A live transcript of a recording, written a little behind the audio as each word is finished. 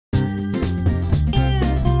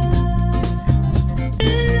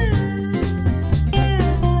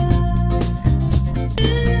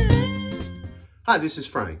Hi, this is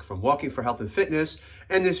Frank from Walking for Health and Fitness,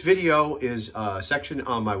 and this video is a section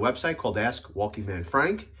on my website called Ask Walking Man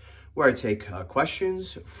Frank, where I take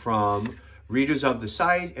questions from readers of the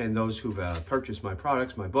site and those who've purchased my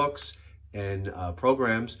products, my books, and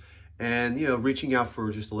programs, and reaching out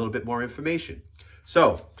for just a little bit more information.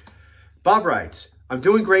 So, Bob writes, I'm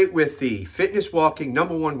doing great with the fitness walking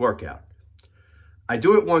 #1 workout. I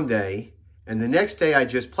do it one day, and the next day I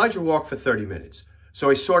just pleasure walk for 30 minutes. So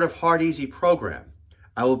a sort of hard, easy program.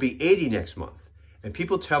 I will be 80 next month, and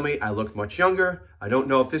people tell me I look much younger. I don't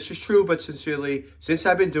know if this is true, but sincerely, since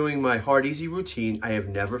I've been doing my hard, easy routine, I have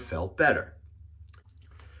never felt better.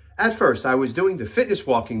 At first, I was doing the fitness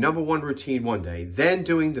walking #1 routine one day, then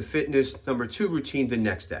doing the fitness #2 routine the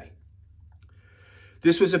next day.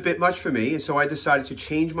 This was a bit much for me, and so I decided to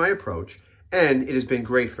change my approach, and it has been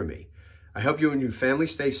great for me. I hope you and your family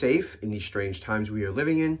stay safe in these strange times we are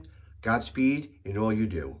living in. Godspeed in all you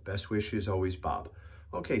do. Best wishes, always, Bob.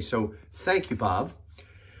 Okay, so thank you, Bob.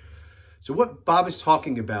 So what Bob is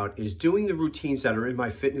talking about is doing the routines that are in my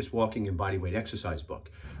fitness, walking, and bodyweight exercise book.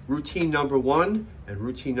 Routine #1 and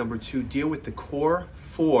routine #2 deal with the core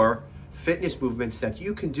 4 fitness movements that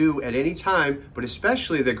you can do at any time, but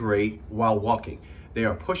especially they're great while walking. They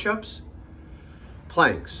are push-ups,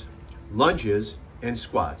 planks, lunges, and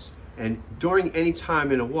squats. And during any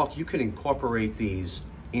time in a walk, you can incorporate these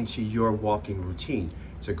into your walking routine.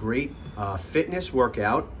 It's a great fitness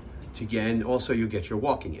workout and also you get your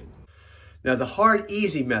walking in. Now, the hard,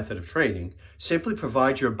 easy method of training simply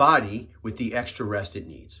provides your body with the extra rest it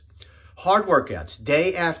needs. Hard workouts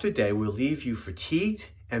day after day will leave you fatigued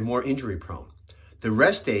and more injury prone. The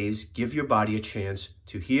rest days give your body a chance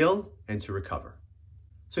to heal and to recover.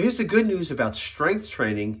 So here's the good news about strength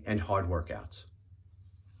training and hard workouts.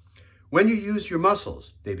 When you use your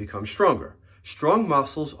muscles, they become stronger. Strong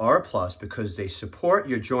muscles are a plus because they support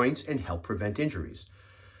your joints and help prevent injuries.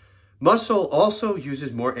 Muscle also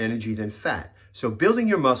uses more energy than fat, so building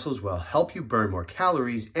your muscles will help you burn more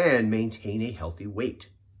calories and maintain a healthy weight.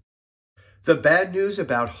 The bad news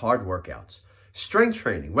about hard workouts. Strength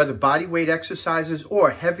training, whether body weight exercises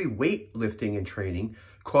or heavy weightlifting and training,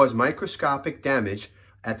 cause microscopic damage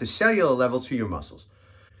at the cellular level to your muscles.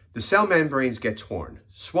 The cell membranes get torn,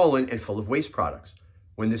 swollen, and full of waste products.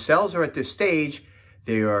 When the cells are at this stage,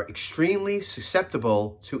 they are extremely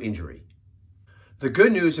susceptible to injury. The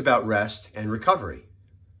good news about rest and recovery.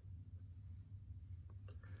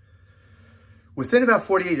 Within about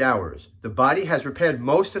 48 hours, the body has repaired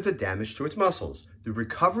most of the damage to its muscles. The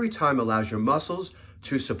recovery time allows your muscles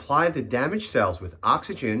to supply the damaged cells with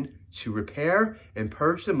oxygen to repair and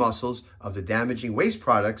purge the muscles of the damaging waste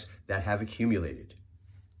products that have accumulated.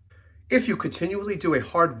 If you continually do a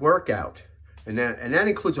hard workout, and that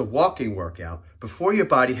includes a walking workout, before your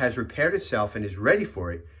body has repaired itself and is ready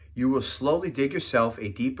for it, you will slowly dig yourself a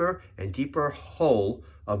deeper and deeper hole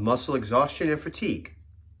of muscle exhaustion and fatigue.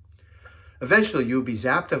 Eventually, you'll be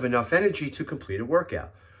zapped of enough energy to complete a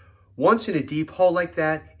workout. Once in a deep hole like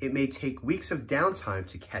that, it may take weeks of downtime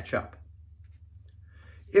to catch up.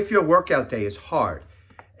 If your workout day is hard,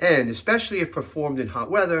 and especially if performed in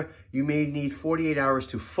hot weather, you may need 48 hours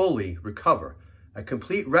to fully recover. A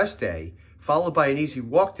complete rest day, followed by an easy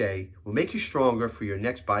walk day, will make you stronger for your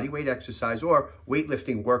next bodyweight exercise or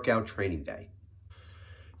weightlifting workout training day.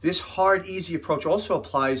 This hard, easy approach also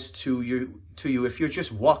applies to you if you're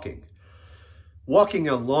just walking. Walking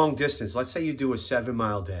a long distance, let's say you do a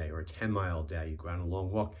 7-mile day or a 10-mile day, you go on a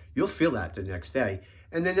long walk, you'll feel that the next day.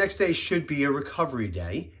 And the next day should be a recovery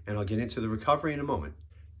day, and I'll get into the recovery in a moment.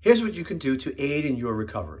 Here's what you can do to aid in your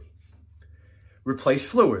recovery. Replace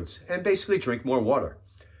fluids and basically drink more water.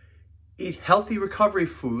 Eat healthy recovery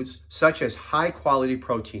foods such as high-quality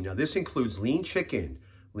protein. Now, this includes lean chicken,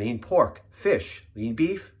 lean pork, fish, lean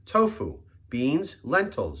beef, tofu, beans,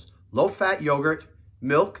 lentils, low-fat yogurt,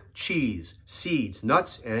 milk, cheese, seeds,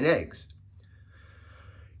 nuts, and eggs.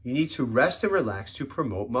 You need to rest and relax to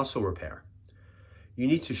promote muscle repair. You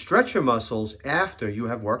need to stretch your muscles after you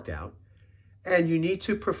have worked out, and you need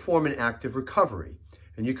to perform an active recovery.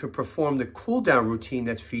 And you can perform the cool-down routine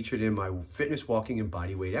that's featured in my fitness, walking, and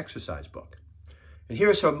bodyweight exercise book. And here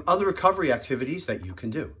are some other recovery activities that you can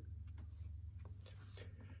do.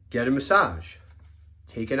 Get a massage.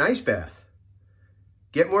 Take an ice bath.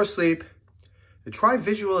 Get more sleep. And try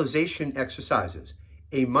visualization exercises.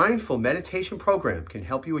 A mindful meditation program can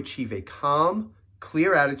help you achieve a calm,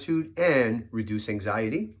 clear attitude and reduce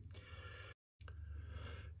anxiety.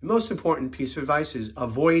 The most important piece of advice is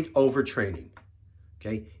avoid overtraining.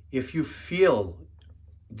 Okay, if you feel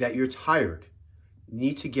that you're tired,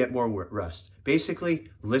 need to get more rest. Basically,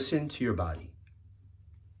 listen to your body.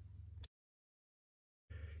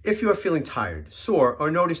 If you are feeling tired, sore, or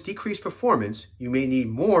notice decreased performance, you may need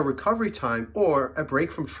more recovery time or a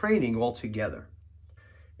break from training altogether.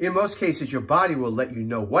 In most cases, your body will let you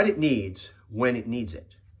know what it needs when it needs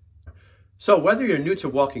it. So whether you're new to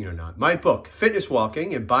walking or not, my book, Fitness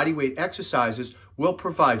Walking and Bodyweight Exercises, will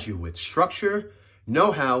provide you with structure,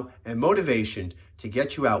 know-how, and motivation to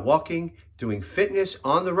get you out walking, doing fitness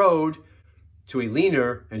on the road to a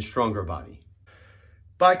leaner and stronger body.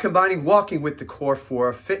 By combining walking with the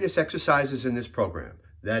Core-four fitness exercises in this program,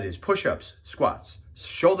 that is push-ups, squats,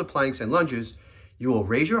 shoulder planks, and lunges, you will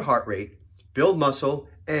raise your heart rate, build muscle,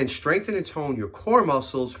 and strengthen and tone your core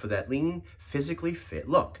muscles for that lean, physically fit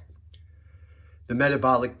look. The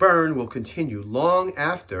metabolic burn will continue long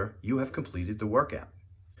after you have completed the workout.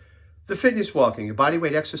 The Fitness Walking and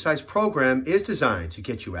Bodyweight Exercise program is designed to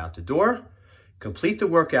get you out the door, complete the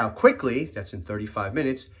workout quickly, that's in 35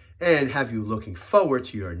 minutes, and have you looking forward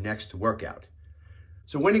to your next workout.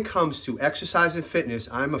 So when it comes to exercise and fitness,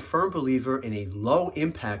 I'm a firm believer in a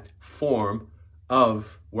low-impact form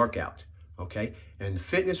of workout, okay? And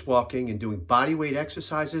fitness walking and doing bodyweight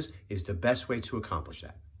exercises is the best way to accomplish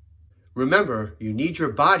that. Remember, you need your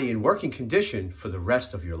body in working condition for the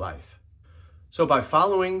rest of your life. So by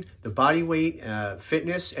following the bodyweight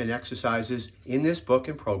fitness and exercises in this book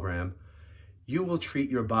and program, you will treat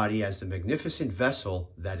your body as the magnificent vessel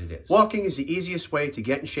that it is. Walking is the easiest way to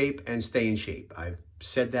get in shape and stay in shape. I've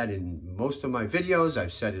said that in most of my videos.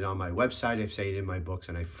 I've said it on my website. I've said it in my books,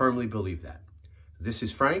 and I firmly believe that. This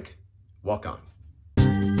is Frank. Walk on.